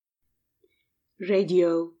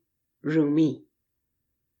Radio Rumi.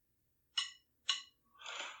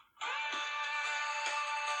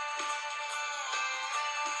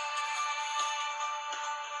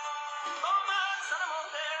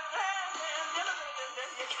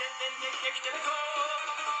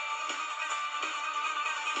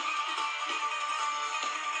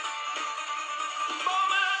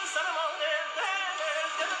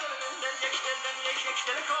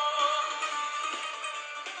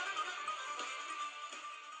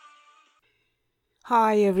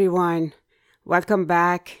 Hi everyone, welcome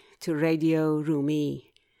back to Radio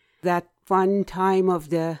Rumi. That fun time of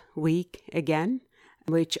the week again,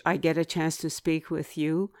 which I get a chance to speak with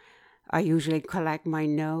you. I usually collect my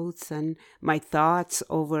notes and my thoughts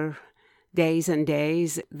over days and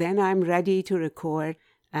days. Then I'm ready to record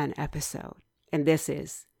an episode. And this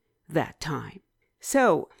is that time.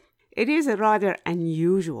 So it is a rather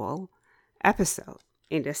unusual episode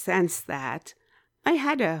in the sense that I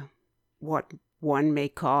had what one may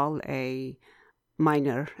call a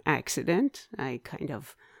minor accident. I kind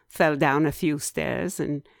of fell down a few stairs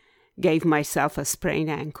and gave myself a sprained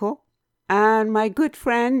ankle. And my good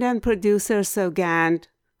friend and producer Sogand,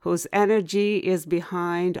 whose energy is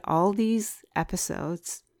behind all these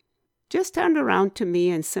episodes, just turned around to me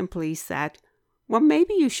and simply said, well,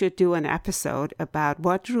 maybe you should do an episode about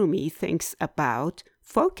what Rumi thinks about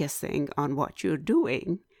focusing on what you're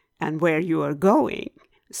doing and where you are going,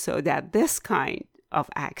 so that this kind of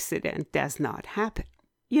accident does not happen.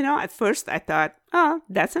 You know, at first I thought, oh,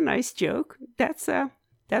 that's a nice joke. That's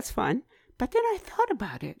fun. But then I thought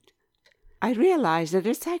about it. I realized that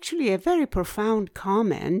it's actually a very profound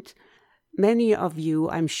comment. Many of you,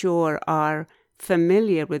 I'm sure, are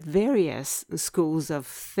familiar with various schools of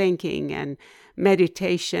thinking and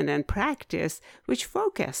meditation and practice which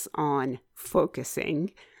focus on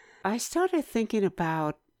focusing. I started thinking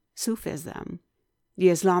about Sufism, the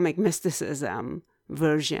Islamic mysticism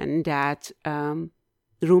version that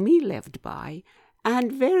Rumi lived by.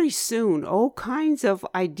 And very soon, all kinds of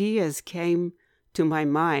ideas came to my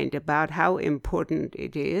mind about how important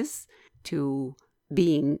it is to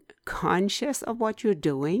being conscious of what you're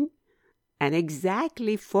doing and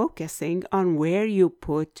exactly focusing on where you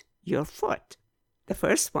put your foot. The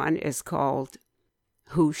first one is called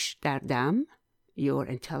Hush dar dam. Your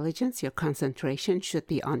intelligence, your concentration should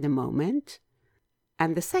be on the moment.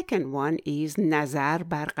 And the second one is Nazar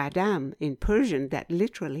bar qadam in Persian, that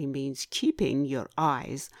literally means keeping your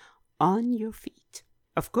eyes on your feet.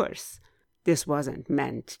 Of course, this wasn't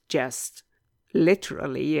meant just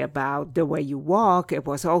literally about the way you walk. It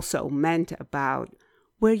was also meant about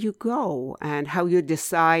where you go and how you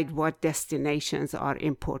decide what destinations are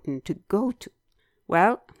important to go to.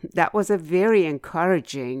 Well, that was a very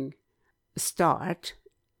encouraging start,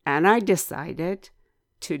 and I decided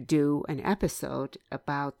to do an episode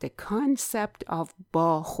about the concept of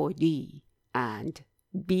ba khodi and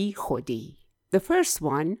bi khodi. The first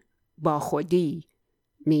one, ba khodi,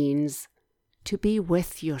 means to be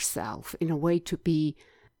with yourself, in a way to be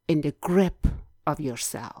in the grip of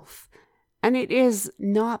yourself. And it is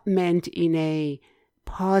not meant in a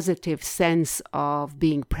positive sense of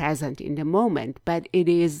being present in the moment, but it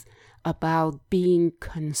is about being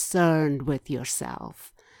concerned with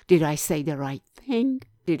yourself. Did I say the right thing?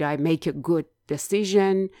 Did I make a good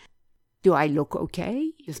decision? Do I look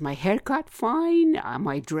okay? Is my haircut fine? Am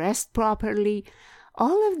I dressed properly?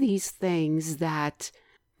 All of these things that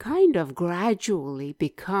kind of gradually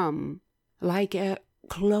become like a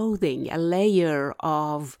clothing, a layer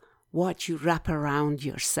of what you wrap around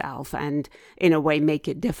yourself and in a way make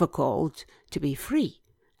it difficult to be free.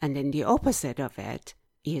 And then the opposite of it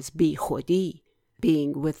is bi khodi,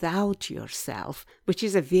 being without yourself, which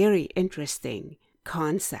is a very interesting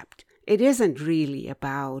concept. It isn't really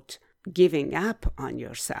about giving up on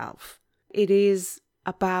yourself. It is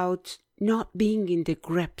about not being in the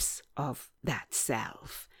grips of that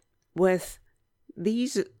self. With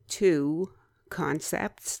these two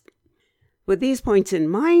concepts, with these points in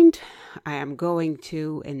mind, I am going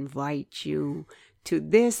to invite you to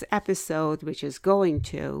this episode, which is going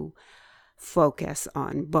to focus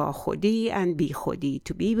on ba khodi and bi khodi,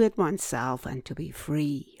 to be with oneself and to be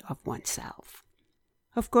free of oneself.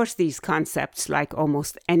 Of course, these concepts, like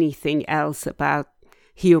almost anything else about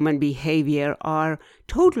human behavior, are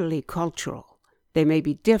totally cultural. They may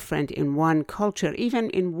be different in one culture, even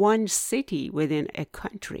in one city within a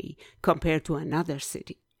country compared to another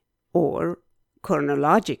city. Or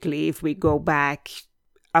chronologically, if we go back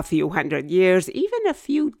a few hundred years, even a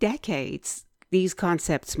few decades, these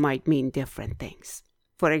concepts might mean different things.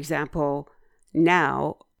 For example,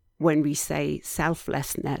 now, when we say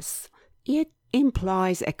selflessness, it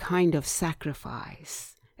implies a kind of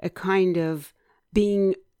sacrifice, a kind of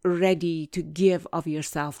being ready to give of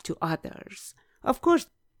yourself to others. Of course,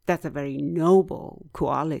 that's a very noble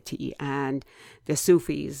quality, and the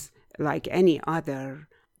Sufis, like any other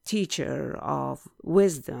teacher of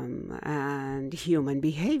wisdom and human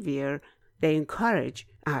behavior, they encourage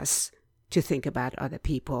us to think about other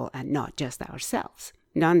people and not just ourselves.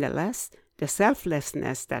 Nonetheless, the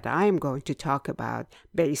selflessness that I am going to talk about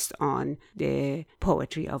based on the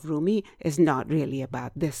poetry of Rumi is not really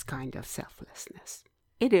about this kind of selflessness.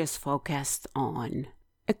 It is focused on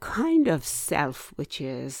a kind of self which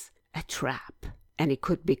is a trap, and it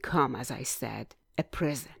could become, as I said, a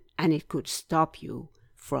prison, and it could stop you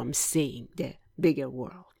from seeing the bigger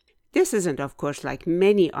world. This isn't, of course, like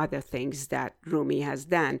many other things that Rumi has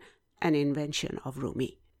done, an invention of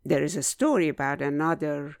Rumi. There is a story about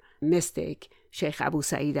another mystic, Sheikh Abu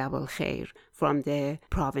Sa'id Abul Khair, from the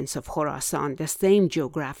province of Khorasan, the same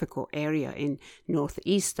geographical area in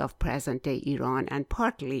northeast of present-day Iran and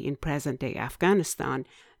partly in present-day Afghanistan,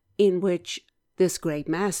 in which this great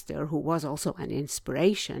master, who was also an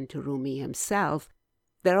inspiration to Rumi himself,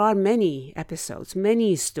 there are many episodes,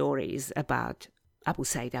 many stories about Abu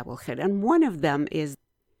Sa'id Abul Khair, and one of them is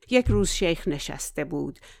یک روز شیخ نشسته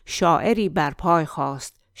بود شاعری بر پای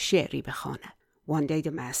خواست شعری بخواند. One day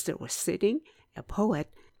the master was sitting, a poet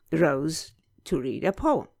rose to read a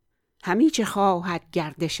poem. همیچه خواهد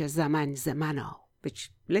گردش زمن زمنا,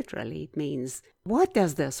 which literally means, what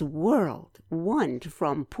does this world want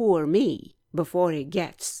from poor me? Before it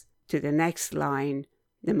gets to the next line,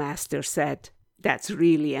 the master said, that's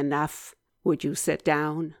really enough. Would you sit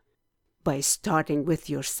down? By starting with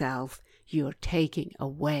yourself, you're taking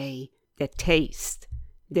away the taste,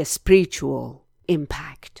 the spiritual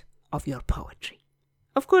impact of your poetry.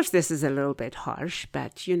 Of course, this is a little bit harsh,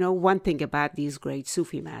 but one thing about these great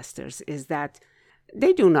Sufi masters is that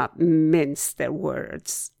they do not mince their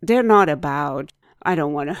words. They're not about, I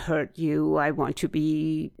don't want to hurt you, I want to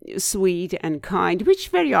be sweet and kind, which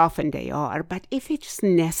very often they are, but if it's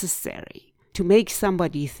necessary to make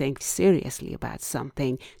somebody think seriously about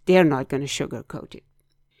something, they're not going to sugarcoat it.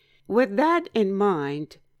 With that in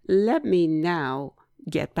mind, let me now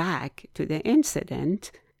get back to the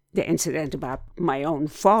incident about my own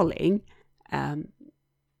falling.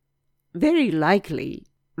 Very likely,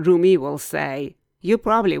 Rumi will say, you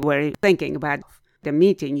probably were thinking about the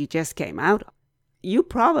meeting you just came out of. You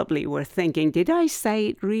probably were thinking, did I say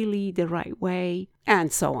it really the right way?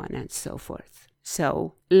 And so on and so forth.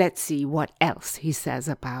 So let's see what else he says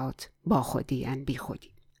about ba khudi and bi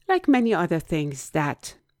khudi. Like many other things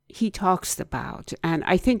that he talks about, and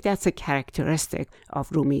I think that's a characteristic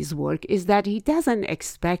of Rumi's work, is that he doesn't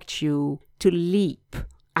expect you to leap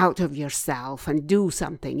out of yourself and do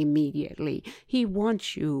something immediately. He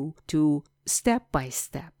wants you to, step by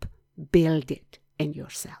step, build it in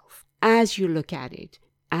yourself. As you look at it,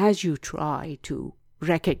 as you try to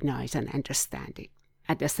recognize and understand it.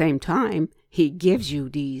 At the same time, he gives you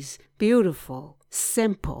these beautiful,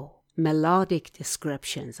 simple, melodic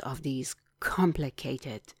descriptions of these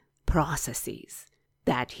complicated processes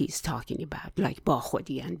that he's talking about, like ba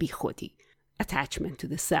khudi and bi khudi, attachment to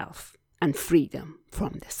the self and freedom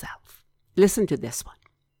from the self. Listen to this one.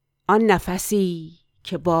 آن نفسی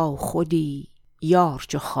که با خودی یار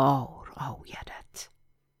چه خار آیدت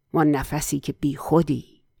وان نفسی که بی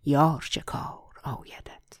خودی یار چه کار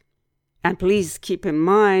آیدت. And please keep in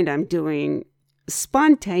mind, I'm doing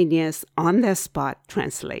spontaneous, on-the-spot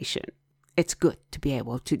translation. It's good to be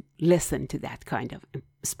able to listen to that kind of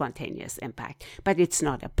spontaneous impact, but it's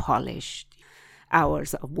not a polished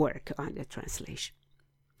hours of work on the translation.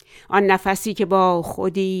 آن نفسی که با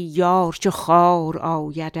خودی یار چه خار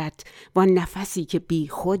آیدت وان نفسی که بی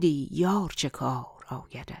خودی یار چه کار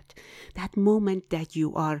آیدت. That moment that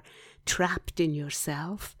you are trapped in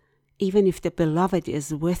yourself, even if the beloved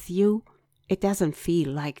is with you, it doesn't feel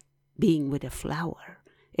like being with a flower.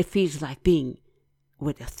 It feels like being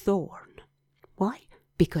with a thorn. Why?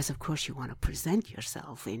 Because, of course, you want to present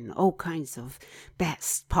yourself in all kinds of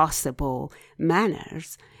best possible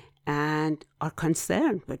manners and are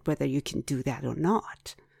concerned with whether you can do that or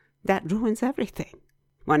not. That ruins everything.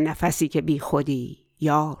 وان نفسی که بی خودی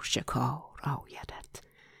یار شکار آیدت.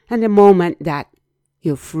 And the moment that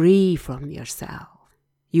you're free from yourself,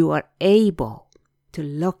 you are able to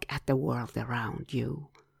look at the world around you.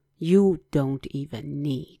 You don't even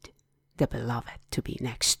need the beloved to be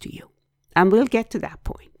next to you. And we'll get to that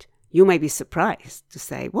point. You may be surprised to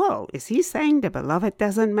say, well, is he saying the beloved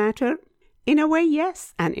doesn't matter? In a way,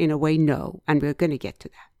 yes, and in a way, no. And we're going to get to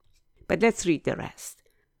that. But let's read the rest.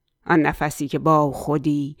 آن نفسی که با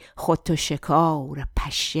خودی خودتو شکار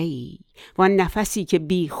پشه‌ای وان نفسی که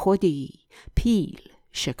بی خودی پیل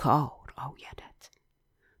شکار آیدت.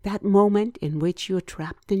 That moment in which you're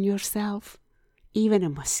trapped in yourself, even a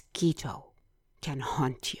mosquito can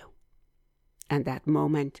hunt you. And that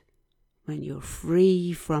moment when you're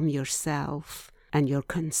free from yourself and your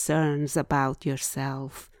concerns about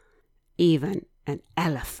yourself, even an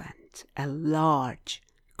elephant, a large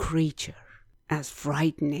creature, as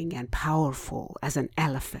frightening and powerful as an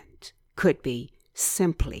elephant, could be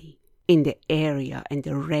simply in the area and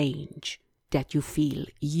the range that you feel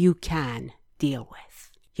you can deal with.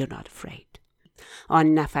 You're not afraid.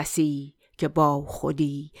 آن نفسی که با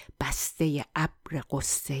خودی بسته ابر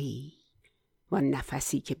غصه‌ای و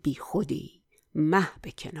نفسی که بی خودی مه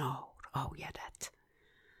به کنار آیدت.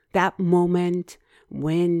 That moment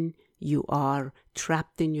when you are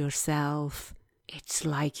trapped in yourself, it's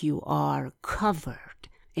like you are covered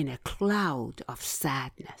in a cloud of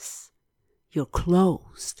sadness. You're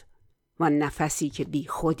closed. و نفسی که بی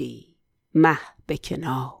خودی مه به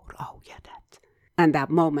کنار آیدت. And that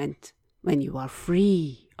moment when you are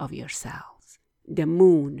free of yourselves, the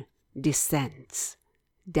moon descends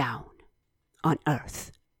down on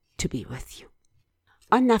earth to be with you.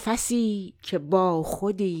 آن نفسی که با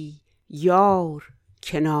خودی یار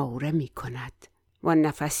کناره می کند و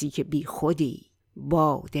نفسی که بی خودی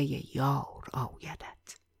باده یار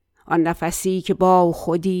آیدت. آن نفسی که با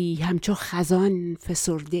خودی همچو خزان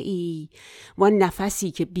فسرده ای و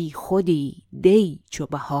نفسی که بی خودی دی چو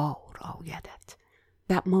بهار آیدت.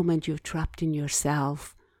 That moment you're trapped in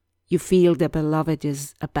yourself, you feel the beloved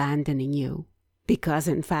is abandoning you because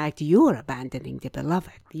in fact you're abandoning the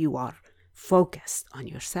beloved. You are focused on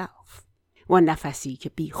yourself. و نفسی که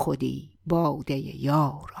بی خودی باده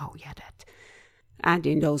یار آیدت. And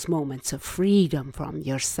in those moments of freedom from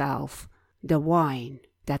yourself, the wine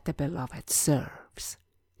that the beloved serves,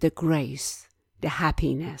 the grace, the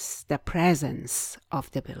happiness, the presence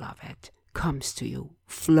of the beloved comes to you,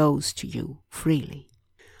 flows to you freely.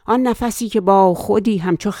 آن نفسی که با خودی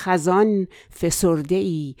همچو خزان فسرده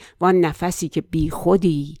ای و آن نفسی که بی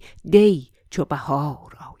خودی دی چو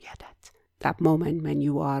بهار آیدت. That moment when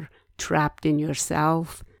you are trapped in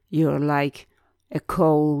yourself, you're like a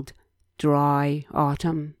cold, dry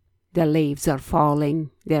autumn. The leaves are falling,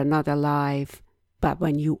 they're not alive. But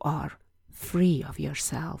when you are free of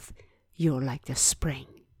yourself, you're like the spring.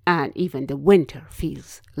 And even the winter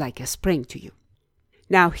feels like a spring to you.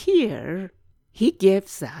 Now here, he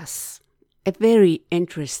gives us a very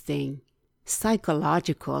interesting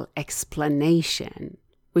psychological explanation,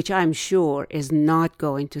 which I'm sure is not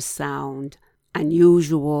going to sound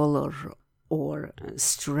unusual or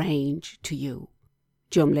strange to you.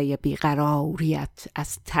 جمله بیقراریت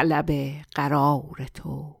از طلب قرار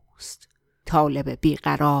توست. طالب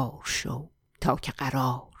بیقرار شو تا که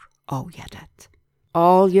قرار آیدت.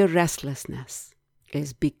 All your restlessness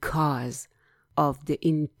is because of the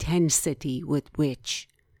intensity with which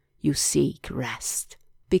you seek rest.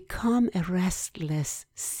 Become a restless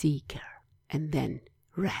seeker, and then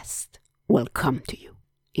rest will come to you.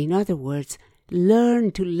 In other words,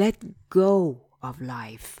 learn to let go of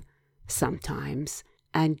life sometimes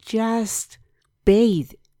and just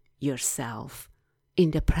bathe yourself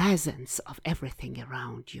in the presence of everything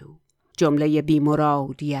around you. جمله بی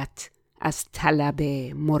مرادیت از طلب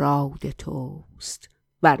مراد توست.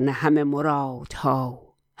 ورنه همه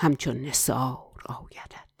مرادها همچون نثار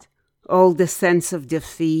آیدت. All the sense of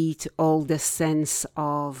defeat, all the sense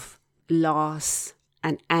of loss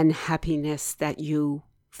and unhappiness that you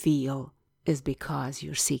feel is because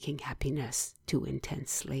you're seeking happiness too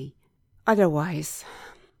intensely. Otherwise,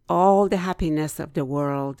 all the happiness of the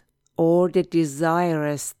world or the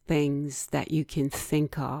desirous things that you can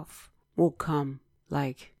think of will come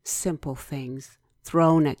like simple things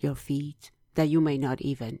thrown at your feet that you may not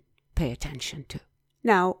even pay attention to.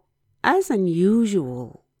 Now, as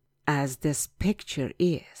unusual as this picture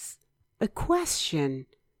is, a question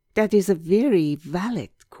that is a very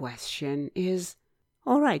valid question is,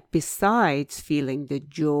 all right, besides feeling the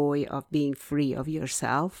joy of being free of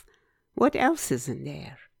yourself, what else is in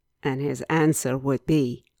there? And his answer would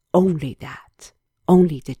be, only that,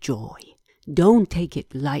 only the joy. Don't take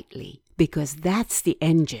it lightly, because that's the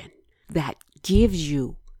engine that gives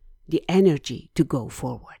you the energy to go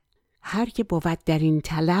forward. هر که بود در این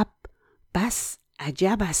طلب بس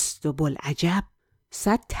عجب است و بلعجب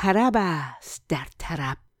صد طرب است در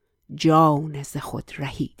طرب جان ز خود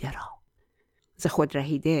رهیده را. ز خود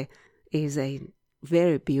رهیده is a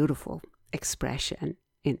very beautiful expression.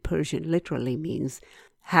 In Persian literally means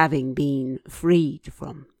having been freed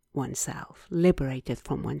from oneself, liberated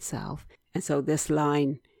from oneself. And so this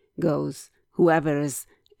line goes, whoever is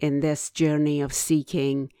in this journey of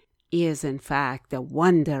seeking is in fact the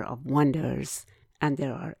wonder of wonders, and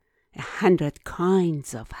there are 100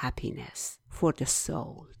 kinds of happiness for the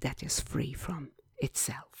soul that is free from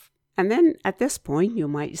itself. And then at this point you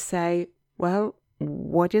might say, well,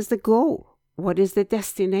 what is the goal? What is the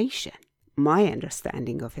destination? My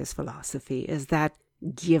understanding of his philosophy is that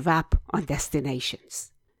give up on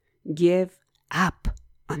destinations. Give up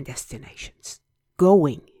on destinations.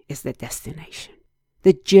 Going is the destination.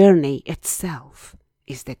 The journey itself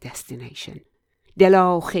is the destination.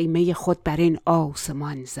 دلا خیمه خود بر این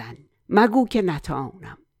آسمان زن. مگو که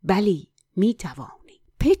نتوانم. بلی می توانی.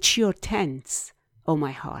 Pitch your tents, O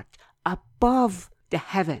my heart, above the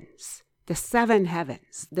heavens, the 7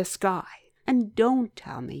 heavens, the sky. And don't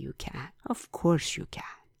tell me you can. Of course you can.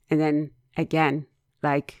 And then again,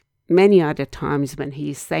 like many other times when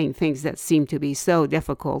he's saying things that seem to be so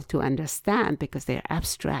difficult to understand because they're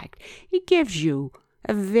abstract, he gives you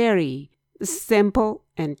a very simple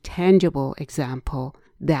and tangible example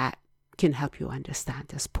that can help you understand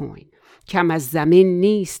this point. کم از زمین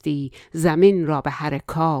نیستی، زمین را به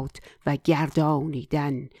حرکات و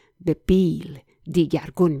گردانیدن به بیل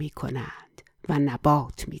دیگرگون می کنند و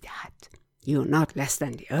نبات می دهد. You're not less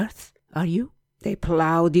than the earth, are you? They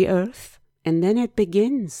plow the earth, and then it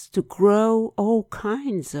begins to grow all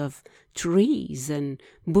kinds of trees and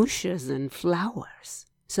bushes and flowers.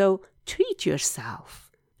 So treat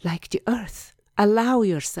yourself like the earth. Allow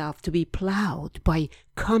yourself to be plowed by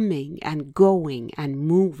coming and going and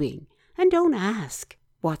moving. And don't ask,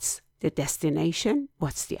 what's the destination?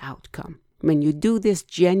 What's the outcome? When you do this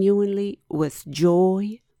genuinely with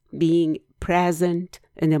joy, being present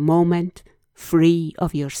in the moment, free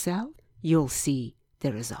of yourself, you'll see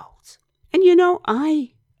the results. And you know,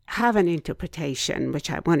 I have an interpretation which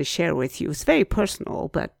I want to share with you. It's very personal,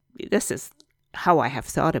 but this is how I have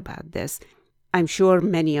thought about this. I'm sure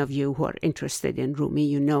many of you who are interested in Rumi,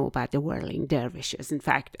 you know about the whirling dervishes. In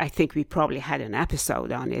fact, I think we probably had an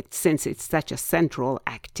episode on it since it's such a central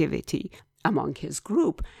activity among his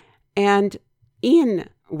group. And in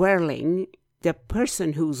whirling, the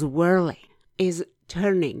person who's whirling is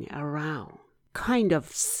turning around, kind of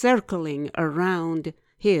circling around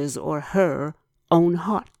his or her own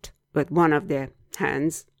heart, with one of the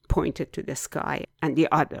hands pointed to the sky and the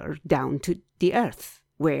other down to the earth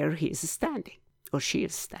where he is standing or she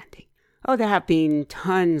is standing. Oh, there have been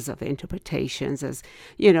tons of interpretations as,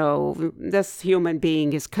 you know, this human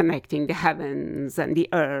being is connecting the heavens and the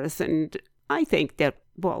earth. And I think that,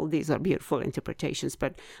 well, these are beautiful interpretations,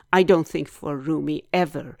 but I don't think for Rumi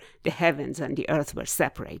ever the heavens and the earth were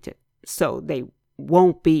separated. So they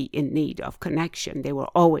won't be in need of connection. They were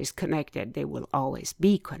always connected. They will always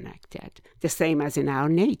be connected. The same as in our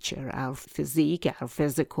nature, our physique, our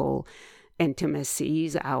physical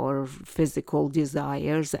intimacies, our physical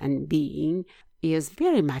desires and being is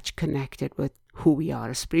very much connected with who we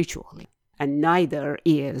are spiritually. And neither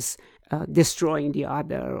is destroying the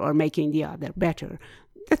other or making the other better.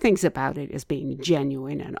 The things about it is being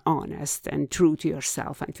genuine and honest and true to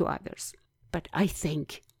yourself and to others. But I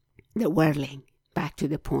think the whirling, back to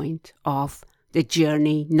the point of the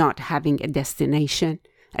journey not having a destination,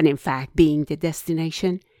 and in fact being the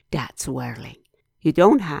destination, that's whirling. You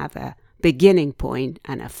don't have a beginning point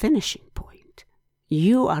and a finishing point.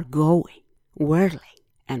 You are going, whirling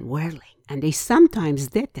and whirling. And they sometimes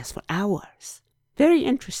did this for hours. Very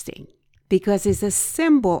interesting, because it's a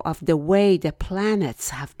symbol of the way the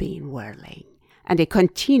planets have been whirling. And they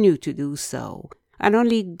continue to do so. And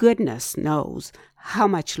only goodness knows how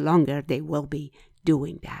much longer they will be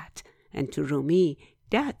doing that. And to Rumi,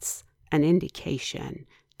 that's an indication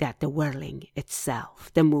that the whirling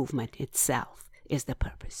itself, the movement itself, is the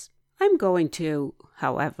purpose. I'm going to,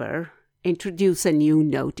 however, introduce a new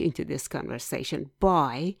note into this conversation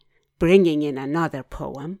by bringing in another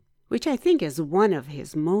poem, which I think is one of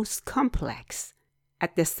his most complex,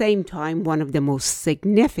 at the same time one of the most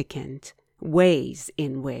significant ways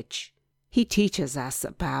in which he teaches us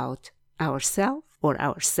about ourselves or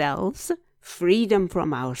ourselves, freedom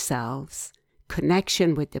from ourselves,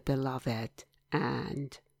 connection with the beloved,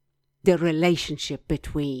 and the relationship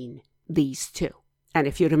between these two. And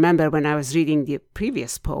if you remember when I was reading the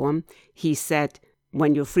previous poem, he said,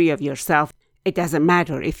 when you're free of yourself, it doesn't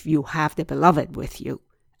matter if you have the beloved with you.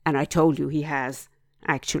 And I told you he has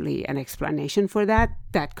actually an explanation for that.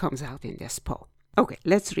 That comes out in this poem. Okay,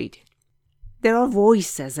 let's read it. There are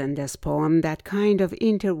voices in this poem that kind of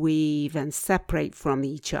interweave and separate from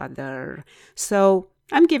each other. So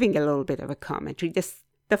I'm giving a little bit of a commentary.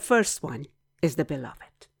 The first one is the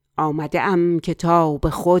beloved. آمده ام که تا به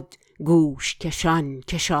خود گوش کشان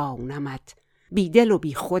کشانمت بی دل و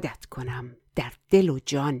بی خودت کنم در دل و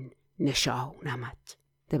جان نشانمت.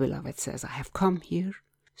 The beloved says, I have come here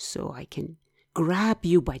so I can grab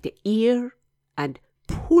you by the ear and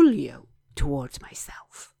pull you towards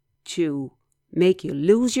myself, to make you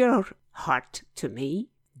lose your heart to me,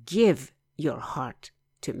 give your heart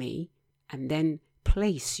to me, and then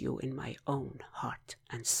place you in my own heart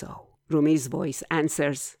and soul. Rumi's voice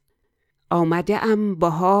answers, آمده ام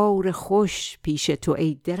بهار خوش پیش تو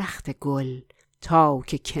ای درخت گل، تا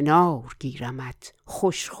که کنار گیرمت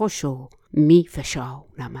خوش خوش و می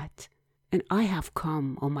فشانمت. And I have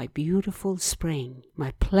come, oh my beautiful spring,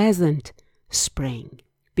 my pleasant spring,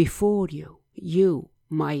 before you, you,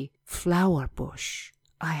 my flower bush.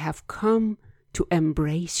 I have come to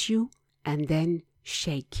embrace you and then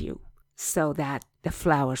shake you so that the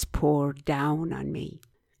flowers pour down on me.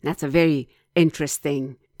 That's a very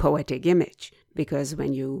interesting poetic image, because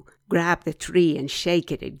when you grab the tree and shake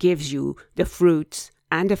it, it gives you the fruits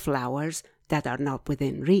and the flowers that are not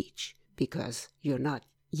within reach, because you're not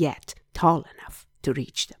yet tall enough to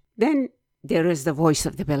reach them. Then there is the voice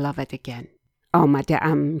of the beloved again. آمده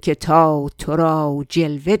ام که تا تو را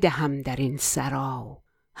جلوه دهم در این سرا،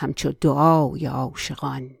 همچو دعای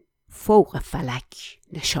عاشقان فوق فلک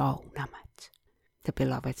نشانمت. The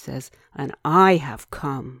beloved says, and I have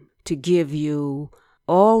come to give you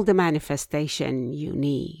all the manifestation you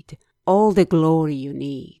need, all the glory you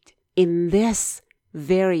need in this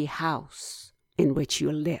very house in which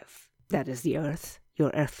you live. That is the earth,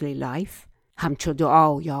 your earthly life. همچو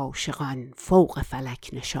دعای عاشقان فوق فلک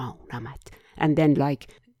نشانمت. And then like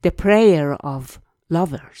the prayer of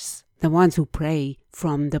lovers, the ones who pray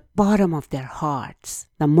from the bottom of their hearts,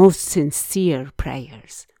 the most sincere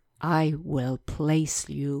prayers, I will place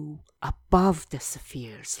you above the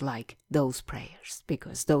spheres like those prayers,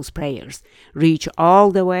 because those prayers reach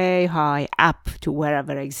all the way high up to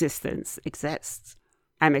wherever existence exists.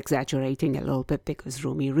 I'm exaggerating a little bit because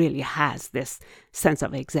Rumi really has this sense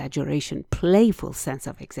of exaggeration, playful sense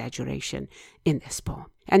of exaggeration in this poem.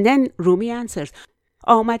 And then Rumi answers,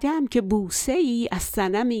 آمدم که بوسه ای از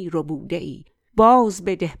صنمی ربوده ای، باز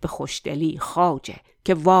بده به خوشدلی خواجه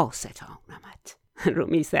که واستانمت.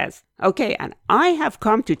 Rumi says, okay, and I have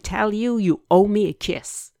come to tell you, you owe me a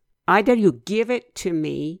kiss. Either you give it to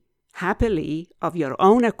me happily of your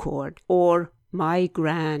own accord, or my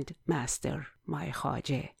grand master, my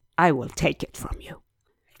Khwaja, I will take it from you.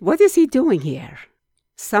 What is he doing here?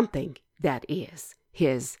 Something that is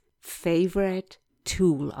his favorite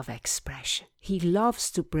tool of expression. He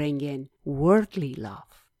loves to bring in worldly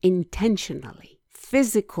love, intentionally,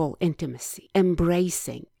 physical intimacy,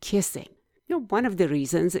 embracing, kissing. You know, one of the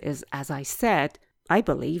reasons is, as I said, I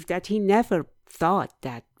believe that he never thought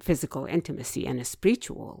that physical intimacy and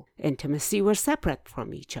spiritual intimacy were separate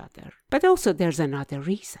from each other. But also there's another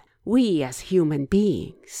reason. We as human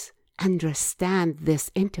beings understand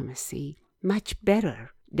this intimacy much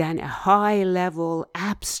better than a high-level,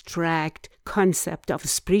 abstract concept of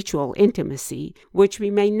spiritual intimacy, which we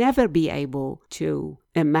may never be able to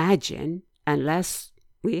imagine unless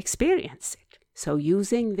we experience it. So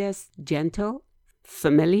using this gentle,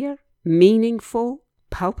 familiar, meaningful,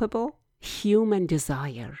 palpable, human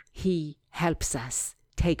desire, he helps us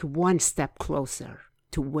take one step closer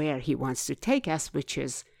to where he wants to take us, which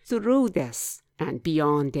is through this and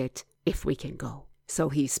beyond it, if we can go. So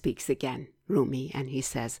he speaks again, Rumi, and he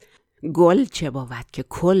says, گل چه بود که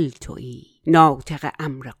کل تویی، ناطق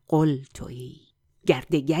امر قل تویی،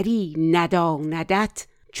 گردگری نداندت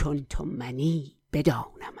چون تو منی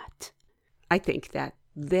بدانمت. I think that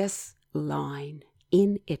this line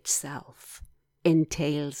in itself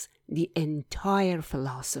entails the entire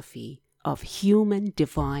philosophy of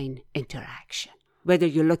human-divine interaction. Whether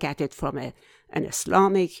you look at it from an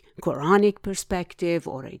Islamic, Quranic perspective,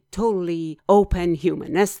 or a totally open,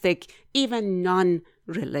 humanistic, even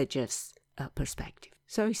non-religious perspective.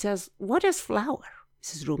 So he says, what is flower?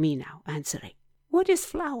 This is Rumi now answering. What is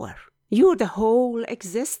flower? You're the whole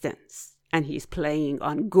existence. And he's playing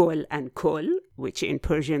on gul and kul, which in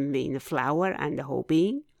Persian mean the flower and the whole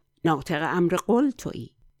being. ناطق امر قل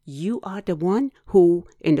تویی. You are the one who,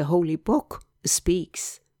 in the holy book,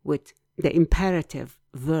 speaks with the imperative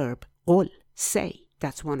verb قل, say.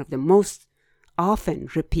 That's one of the most often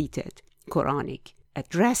repeated Quranic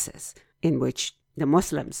addresses in which the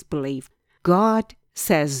Muslims believe God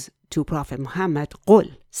says to Prophet Muhammad,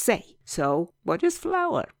 قل, say. So, what is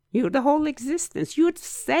flower? You're the whole existence. You're the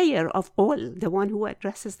sayer of all, the one who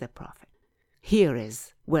addresses the Prophet. Here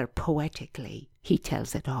is where poetically he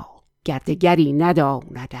tells it all. گردگری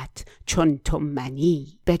نداندت چون تو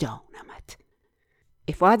منی بدانمت.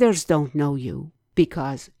 If others don't know you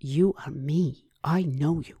because you are me, I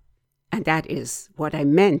know you. And that is what I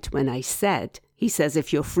meant when I said, he says,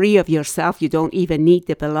 if you're free of yourself, you don't even need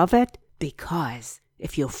the beloved, because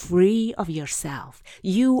if you're free of yourself,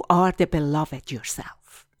 you are the beloved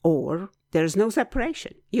yourself. Or there's no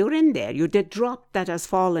separation. You're in there. You're the drop that has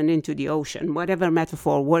fallen into the ocean. Whatever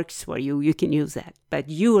metaphor works for you, you can use that. But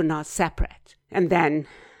you are not separate. And then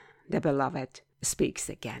the beloved speaks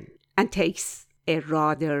again and takes a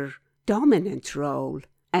rather dominant role.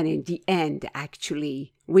 And in the end,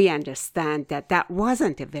 actually, we understand that that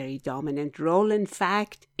wasn't a very dominant role. In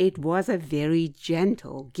fact, it was a very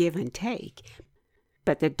gentle give and take.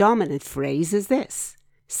 But the dominant phrase is this: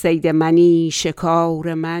 سید منی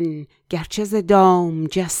شکار من گرچه ز دام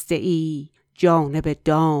جسته ای جانب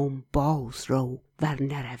دام باز رو ور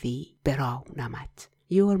نروی برانمت.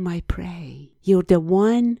 You are my prey. You're the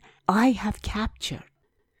one I have captured.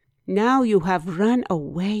 Now you have run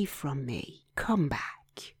away from me. Come back.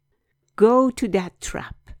 Go to that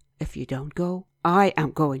trap. If you don't go, I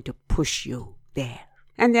am going to push you there.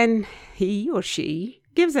 And then he or she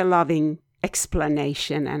gives a loving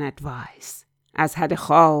explanation and advice. از حد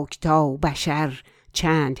خاک تا بشر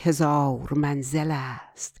چند هزار منزل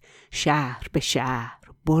است شهر به شهر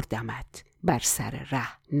بردمت بر سر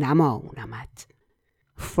ره نمانمت.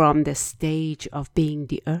 From the stage of being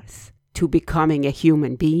the earth to becoming a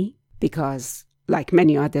human being, because like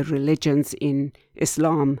many other religions in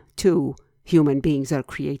Islam too, human beings are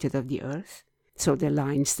created of the earth. So the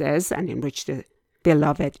line says, and in which the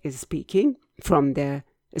beloved is speaking, from the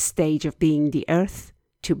stage of being the earth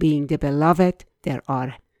to being the beloved, there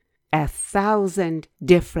are 1,000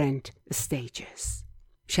 different stages.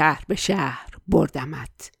 شهر به شهر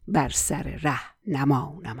بردمت بر سر ره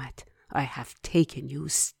نمانمت. I have taken you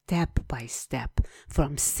step by step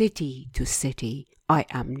from city to city. I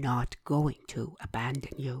am not going to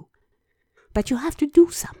abandon you. But you have to do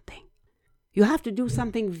something. You have to do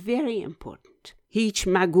something very important. هیچ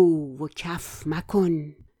مگو و کف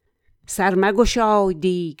مکن. سر مگشای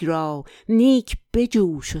دیگ را نیک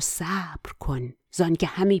بجوش و صبر کن زانکه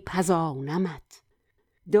همی پزانمت.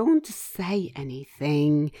 Don't say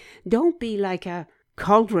anything. Don't be like a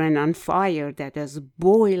cauldron on fire that is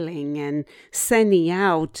boiling and sending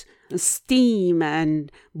out steam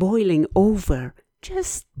and boiling over.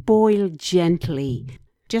 Just boil gently.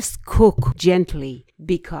 Just cook gently,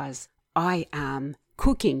 because I am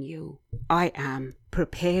cooking you. I am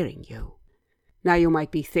preparing you. Now you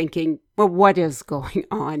might be thinking, well, what is going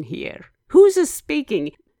on here? Who's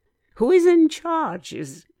speaking? Who is in charge?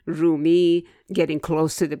 Is Rumi getting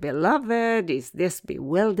close to the beloved? Is this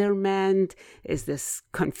bewilderment? Is this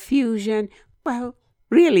confusion? Well,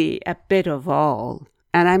 really a bit of all.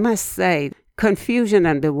 And I must say, confusion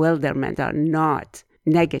and bewilderment are not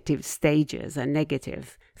negative stages and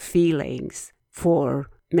negative feelings for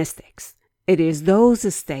mystics. It is those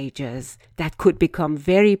stages that could become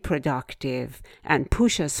very productive and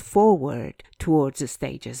push us forward towards the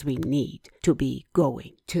stages we need to be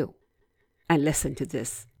going to. And listen to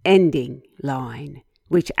this ending line,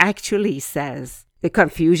 which actually says the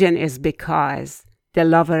confusion is because the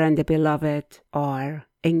lover and the beloved are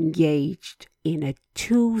engaged in a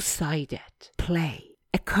two-sided play,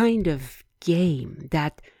 a kind of game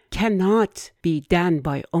that cannot be done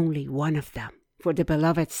by only one of them. For the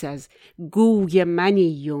beloved says, گوی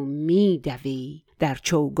منی و می دوی در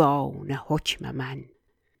چوگان حکم من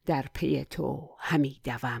در پی تو همی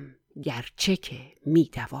دوم گرچه که می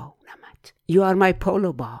دوانمت. You are my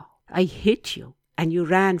polo ball. I hit you and you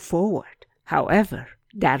ran forward. However,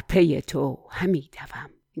 در پی تو همی دوم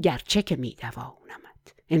گرچه که می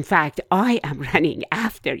دوانمت. In fact, I am running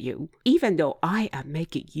after you, even though I am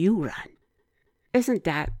making you run. Isn't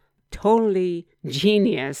that totally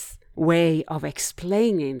genius way of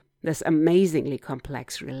explaining this amazingly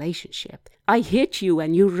complex relationship? I hit you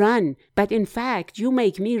and you run, but in fact, you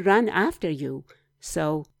make me run after you.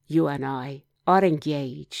 So you and I are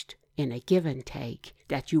engaged in a give and take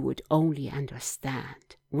that you would only understand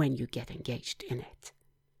when you get engaged in it.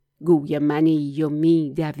 گوی منی و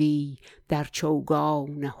می دوی در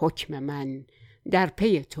چوگان حکم من در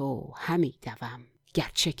پی تو همی دوم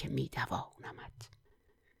گرچه که می دوانمت.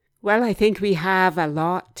 Well, I think we have a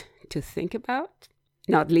lot to think about,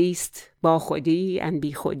 not least با خودی and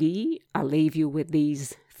بی خودی. I'll leave you with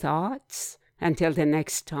these thoughts until the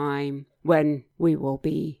next time when we will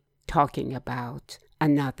be talking about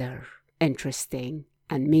another interesting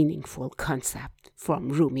and meaningful concept from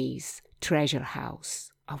Rumi's treasure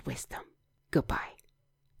house of wisdom. Goodbye.